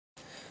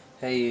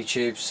Hey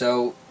YouTube,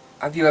 so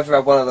have you ever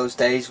had one of those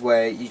days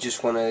where you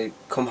just want to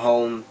come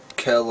home,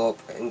 curl up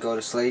and go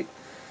to sleep?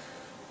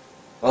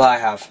 Well, I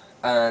have,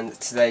 and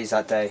today's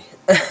that day.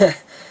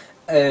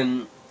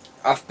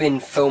 I've been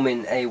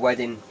filming a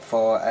wedding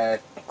for a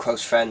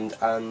close friend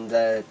and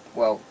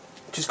well,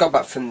 just got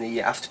back from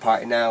the after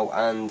party now,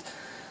 and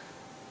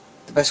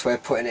the best way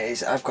of putting it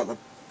is I've got the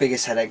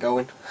biggest headache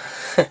going.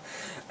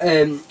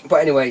 But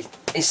anyway,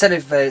 instead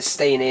of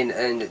staying in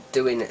and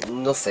doing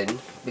nothing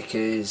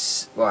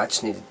because, well, I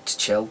just needed to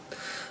chill,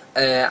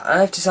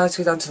 I've decided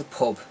to go down to the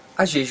pub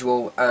as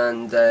usual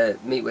and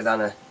meet with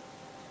Anna.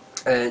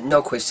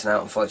 No quiz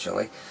tonight,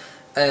 unfortunately.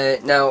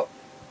 Now,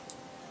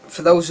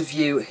 for those of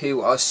you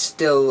who are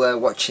still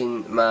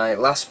watching my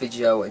last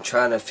video and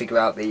trying to figure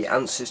out the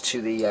answers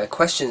to the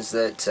questions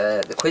that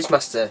the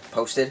quizmaster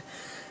posted,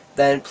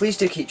 then please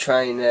do keep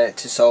trying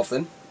to solve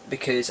them,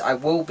 because I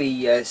will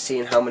be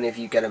seeing how many of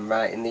you get them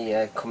right in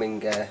the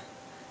coming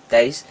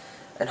days,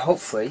 and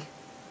hopefully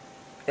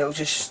it'll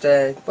just,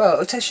 well,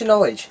 it'll test your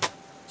knowledge.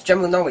 It's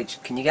general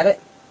knowledge. Can you get it?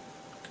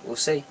 We'll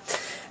see.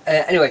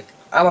 Anyway,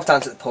 I'm off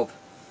down to the pub.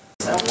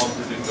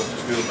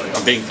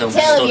 I'm being filmed.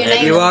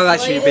 You are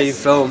actually being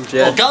filmed,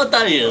 yeah. Oh, God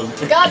damn!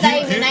 God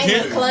damn, his name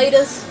is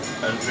Cletus.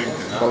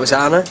 What was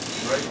that, Anna?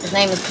 His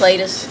name is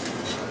Cletus.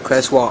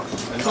 Cletus what?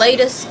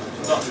 Cletus.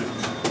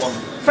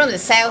 From the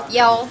south,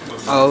 y'all.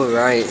 Oh,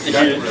 right.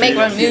 Make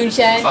one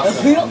moonshine.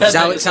 Does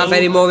Alex have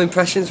any more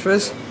impressions for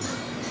us?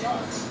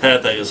 How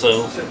about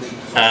yourself?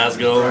 How's it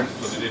going?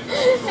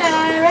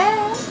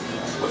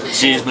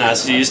 She's my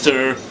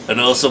sister and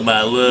also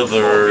my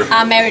lover.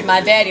 I married my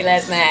daddy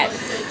last night.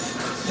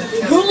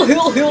 I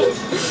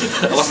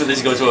love when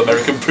these go to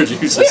American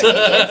producers.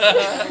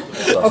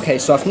 Okay,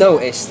 so I've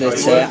noticed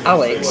that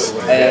Alex,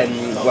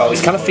 well,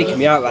 he's kind of freaking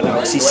me out right now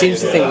because he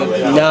seems to think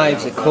that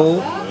knives are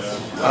cool,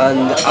 and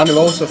Anna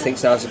also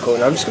thinks knives are cool.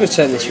 And I'm just going to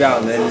turn this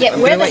round and yeah, I'm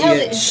going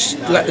to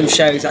let them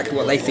share exactly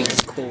what they think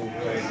is cool.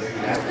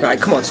 Right,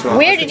 come on, Smart.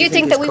 Where did you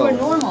think that we were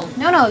normal?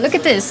 No, look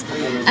at this.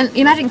 And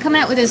imagine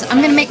coming out with this. I'm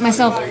going to make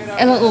myself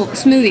a little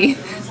smoothie.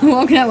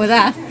 Walking out with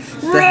that.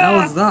 The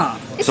hell is that?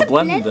 It's a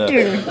blender.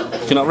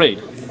 Can you not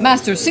read?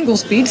 Master single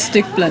speed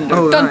stick blender.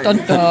 Oh, right. Dun,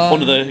 dun, dun.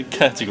 Under the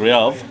category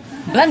of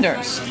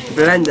blenders.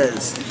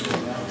 Blenders.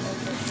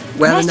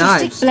 Where are the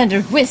Master knives? stick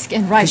blender, whisk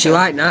and ricer. Because you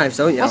like knives,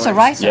 don't you? What's a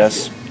Alex? ricer?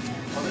 yes.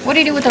 What do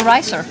you do with a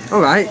ricer?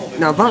 Alright,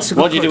 now that's a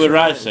good What do you do with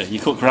rice? You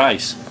cook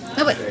rice.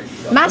 No, but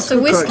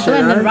master whisk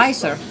blender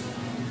ricer.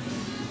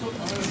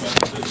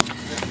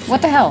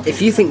 What the hell?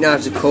 If you think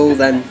knives are cool,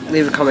 then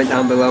leave a comment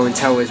down below and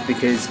tell us,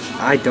 because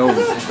I don't.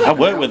 I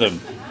work with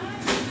them.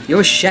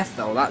 You're a chef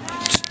though, that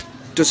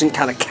doesn't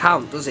kind of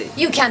count, does it?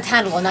 You can't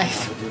handle a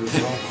knife.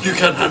 You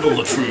can't handle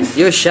the truth.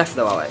 You're a chef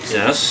though, Alex.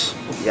 Yes.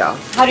 Yeah.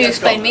 How do you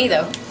explain me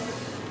though?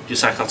 You're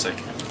psychotic.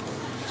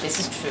 This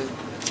is true.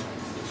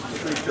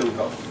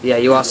 Yeah,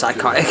 you are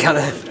psychotic,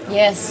 Anna.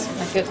 Yes,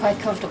 I feel quite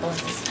comfortable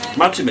with this.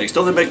 Magic mix.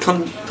 Don't they make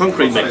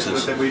concrete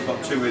mixes? We've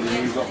got two in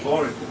and you've got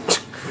four in.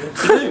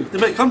 They do. They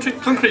make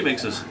concrete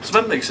mixes,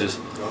 cement mixes.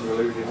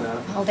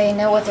 Well, they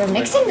know what they're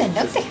mixing then,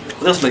 don't they?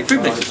 They also make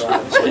food mixes.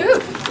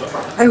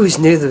 I always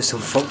knew there were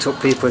some fucked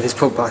up people in this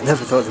pub, but I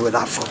never thought they were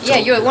that fucked Yeah,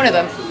 up. you're one of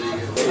them.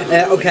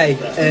 Okay,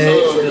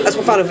 that's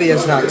my final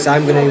video tonight, because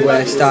I'm going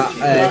to start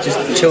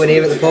just chilling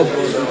here at the pub,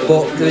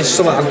 but there's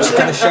something I'm just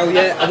going to show you.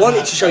 I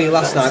wanted to show you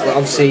last night, but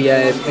obviously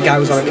the guy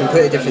was on a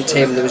completely different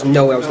team and there was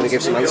no way I was going to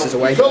give some answers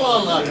away.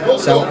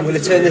 So I'm going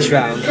to turn this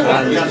round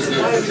and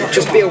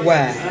just be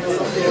aware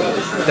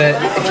that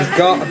if you've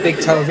got a big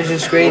television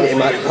screen, it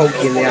might poke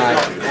you in the eye.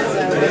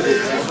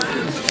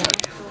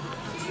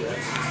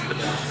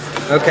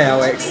 Okay,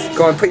 Alex,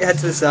 go on, put your head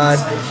to the side.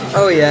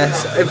 Oh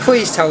yes, and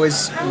please tell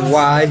us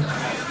why.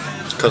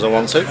 Because I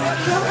want to.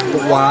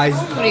 But why?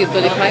 What are you,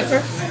 Billy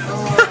Piper?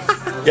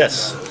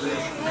 Yes.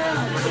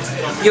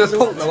 You're a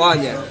punk though,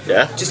 aren't you?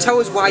 Yeah. Just tell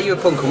us why you're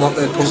a punk and what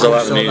the punk is I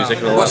like all the music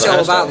about. and all What's it that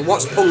all stuff. about?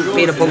 What's punk,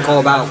 being a punk all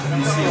about?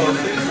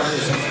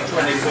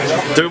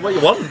 Doing what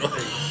you want.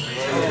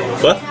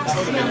 What?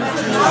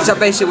 Is that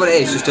basically what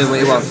it is, just doing what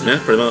you want? Yeah,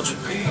 pretty much.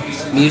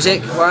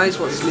 Music wise,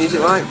 what's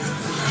music like?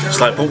 It's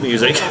like punk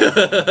music.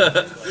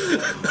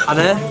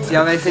 Anna, do you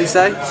have anything to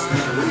say?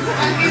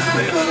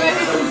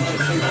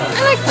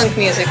 I like punk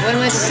music. What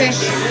am I to say?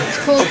 It's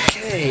cool.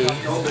 Okay.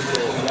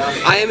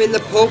 I am in the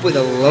pub with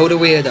a load of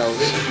weirdos.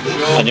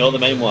 And you're the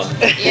main one.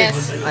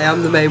 Yes, I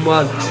am the main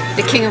one.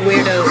 the king of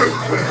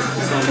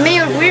weirdos. The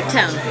mayor of Weird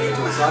Town.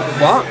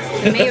 What?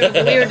 The mayor of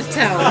Weird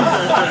Town.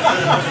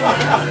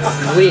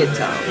 Weird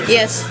town.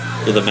 Yes.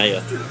 You're the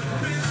mayor.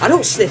 I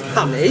don't sniff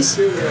panties.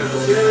 You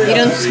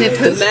don't sniff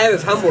The poop. mayor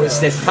of Hamburg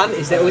sniffed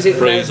panties. Was it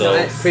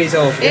Freeze-off.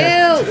 Freeze-off,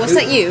 yeah. Ew, what's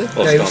that you?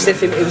 No, he was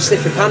sniffing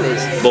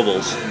panties.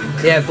 Bubbles.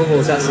 Yeah,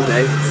 Bubbles, that's his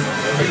name.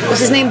 Was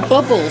his name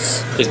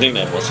Bubbles? His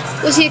nickname was.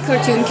 Was he a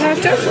cartoon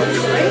character?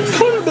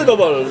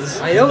 Bubbles.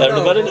 I don't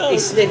Everybody know.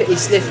 knows. He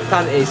sniffed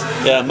panties.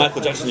 Yeah,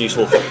 Michael Jackson used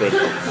to walk after him.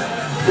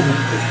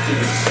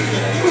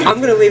 I'm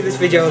going to leave this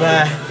video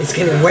there. It's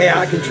getting way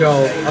out of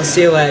control. I'll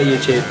see you later,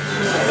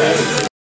 YouTube.